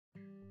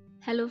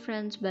Hello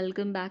friends,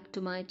 welcome back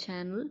to my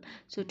channel.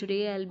 So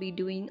today I'll be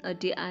doing a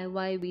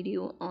DIY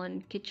video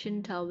on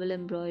kitchen towel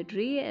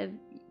embroidery. I've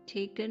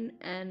taken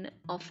an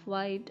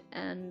off-white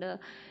and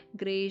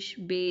grayish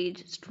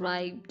beige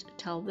striped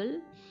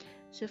towel.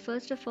 So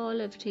first of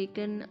all, I've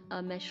taken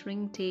a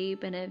measuring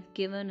tape and I've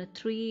given a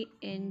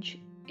 3-inch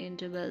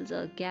intervals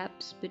or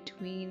gaps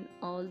between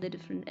all the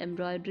different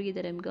embroidery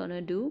that I'm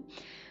gonna do.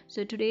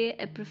 So today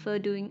I prefer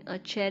doing a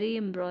cherry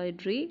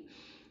embroidery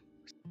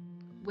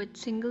with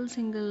single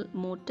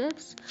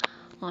motifs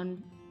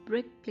on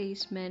brick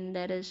placement,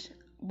 that is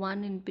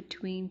one in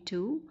between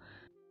two.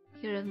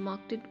 Here I've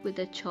marked it with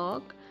a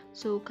chalk.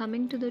 So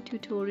coming to the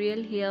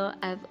tutorial, here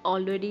I've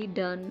already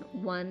done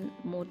one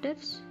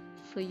motifs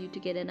for you to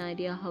get an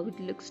idea how it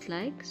looks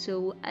like.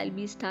 So I'll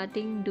be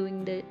starting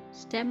doing the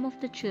stem of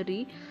the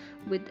cherry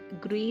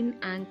with green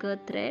anchor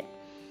thread.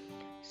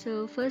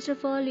 So first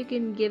of all, you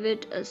can give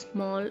it a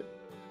small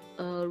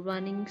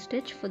running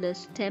stitch for the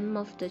stem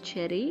of the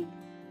cherry,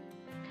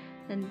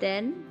 and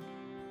then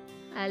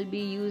I'll be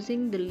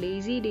using the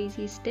lazy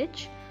daisy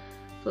stitch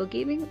for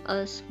giving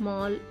a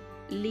small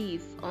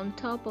leaf on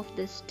top of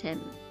the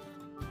stem.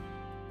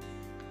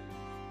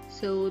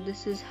 So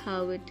this is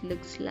how it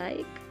looks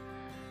like.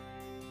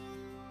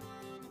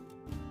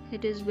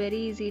 It is very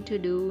easy to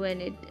do and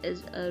it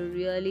is a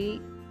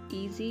really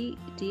easy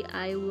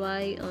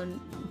DIY on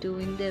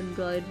doing the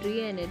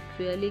embroidery, and it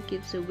really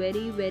gives a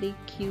very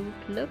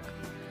cute look.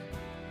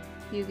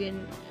 You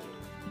can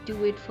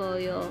do it for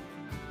your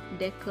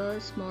decor,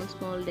 small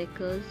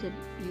decors that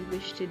you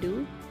wish to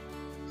do.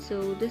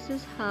 So this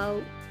is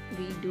how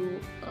we do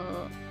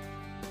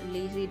a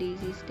lazy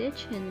daisy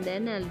stitch, and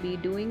then I'll be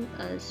doing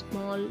a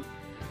small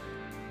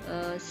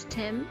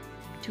stem,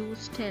 2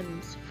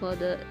 stems for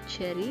the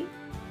cherry.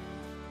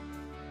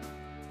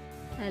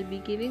 I'll be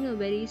giving a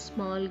very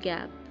small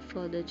gap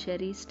for the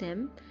cherry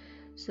stem.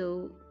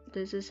 So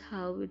this is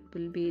how it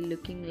will be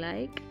looking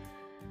like.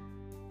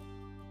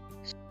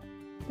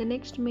 The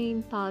next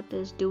main part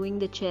is doing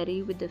the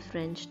cherry with the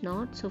French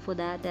knot. So for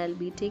that I'll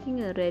be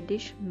taking a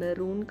reddish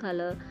maroon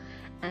color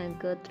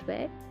anchor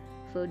thread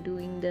for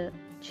doing the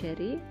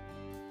cherry.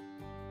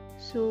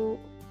 So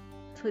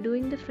for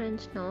doing the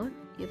French knot,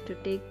 you have to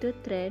take the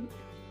thread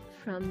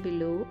from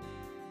below,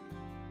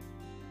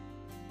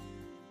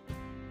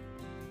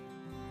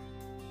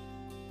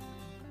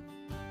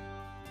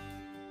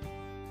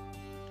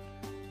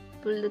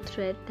 pull the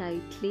thread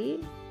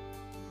tightly,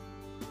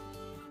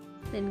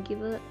 then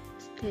give a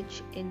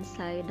stitch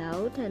inside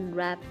out and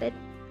wrap it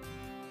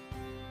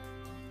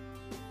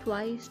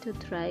twice to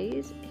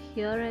thrice.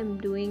 Here I'm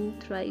doing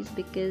thrice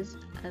because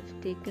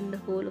I've taken the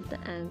whole of the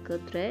anchor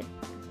thread,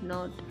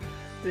 not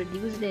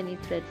reduced any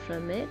thread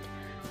from it,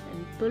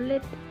 and pull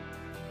it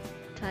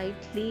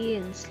tightly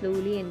and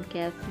slowly and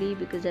carefully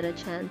because there are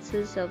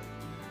chances of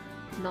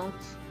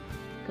knots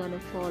gonna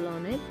fall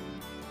on it.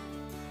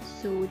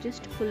 So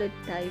just pull it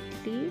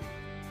tightly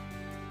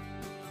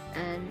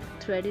and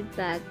thread it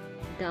back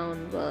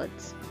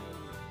downwards,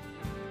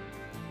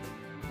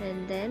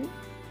 and then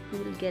you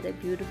will get a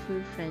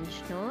beautiful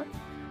French knot.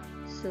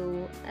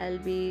 So I'll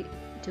be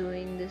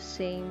doing the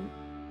same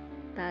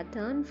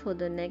pattern for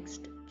the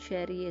next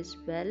cherry as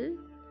well.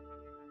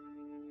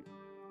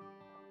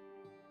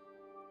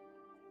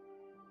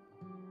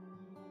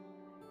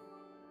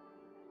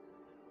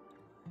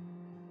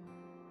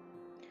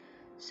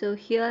 So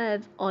here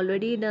I've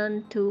already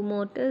done 2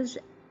 motifs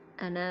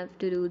and I have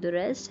to do the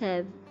rest. I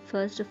have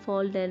first of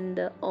all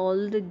done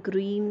all the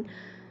green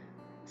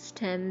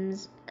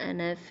stems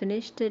and I've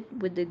finished it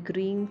with the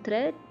green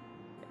thread,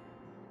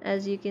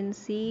 as you can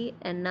see,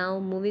 and now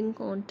moving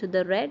on to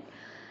the red,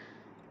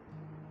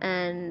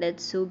 and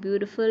it's so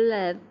beautiful.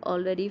 I've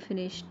already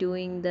finished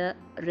doing the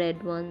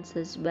red ones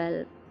as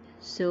well.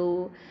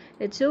 So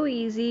it's so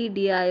easy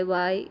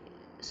DIY.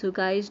 So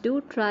guys,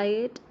 do try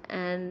it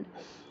and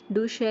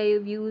do share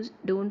your views.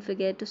 Don't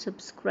forget to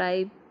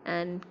subscribe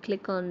and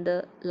click on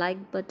the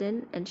like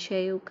button and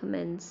share your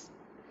comments.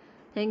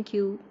 Thank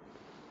you.